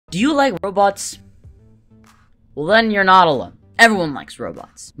Do you like robots? Well, then you're not alone. Everyone likes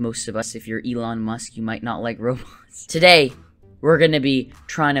robots. Most of us, if you're Elon Musk, you might not like robots. Today, we're gonna be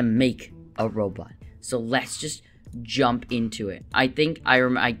trying to make a robot. So let's just jump into it. I think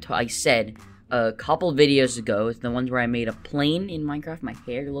I said a couple videos ago, it's the ones where I made a plane in Minecraft. My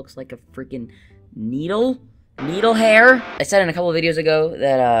hair looks like a freaking needle hair. I said in a couple of videos ago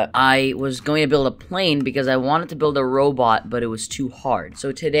that I was going to build a plane because I wanted to build a robot, but it was too hard.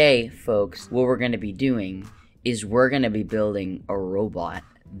 So today, folks, what we're going to be doing is we're going to be building a robot.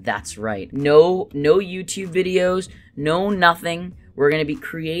 That's right. No YouTube videos, no nothing. We're going to be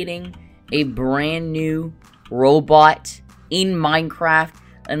creating a brand new robot in Minecraft,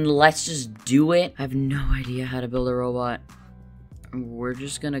 and let's just do it. I have no idea how to build a robot. We're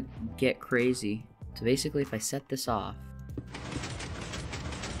just going to get crazy. So basically, if I set this off...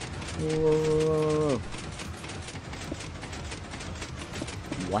 Whoa.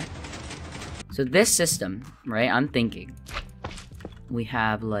 What? So this system, right, I'm thinking, we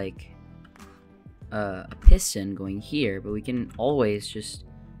have like a piston going here, but we can always just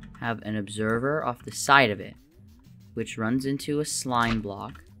have an observer off the side of it, which runs into a slime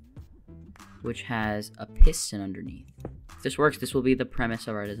block, which has a piston underneath. If this works, this will be the premise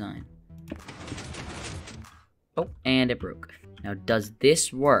of our design. Oh, and it broke. Now, does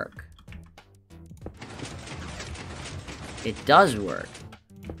this work? It does work.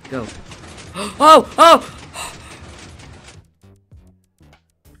 Go. Oh!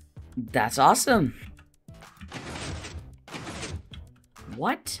 That's awesome.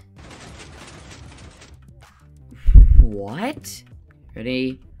 What? What?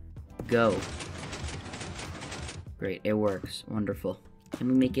 Ready? Go. Great, it works. Wonderful. Can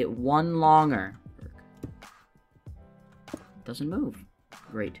we make it one longer? Doesn't move.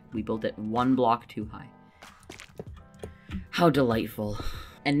 Great, we built it one block too high. How delightful.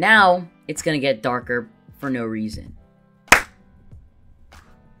 And now, it's gonna get darker for no reason.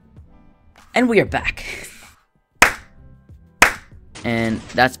 And we are back. And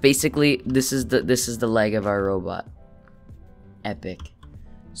that's basically, this is the leg of our robot. Epic.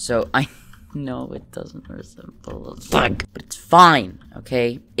 So, I know it doesn't resemble a bug, but it's fine,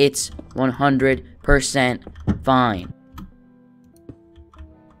 okay? It's 100% fine.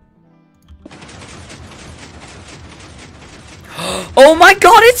 Oh my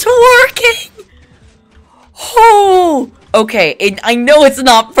god, it's working! Oh! Okay, I know it's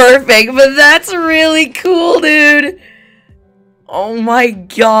not perfect, but that's really cool, dude! Oh my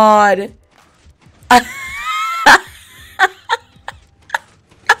god. That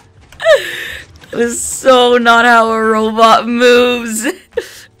is so not how a robot moves.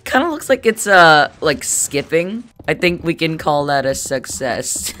 Kind of looks like it's, like skipping. I think we can call that a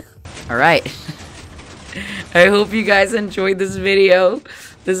success. Alright. I hope you guys enjoyed this video.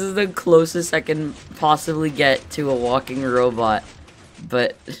 This is the closest I can possibly get to a walking robot.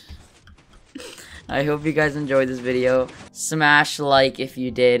 But I hope you guys enjoyed this video. Smash like if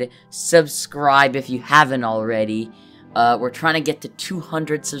you did. Subscribe if you haven't already. We're trying to get to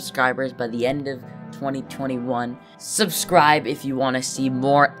 200 subscribers by the end of 2021. Subscribe if you want to see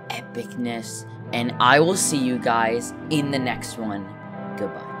more epicness. And I will see you guys in the next one.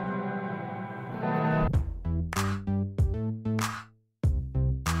 Goodbye.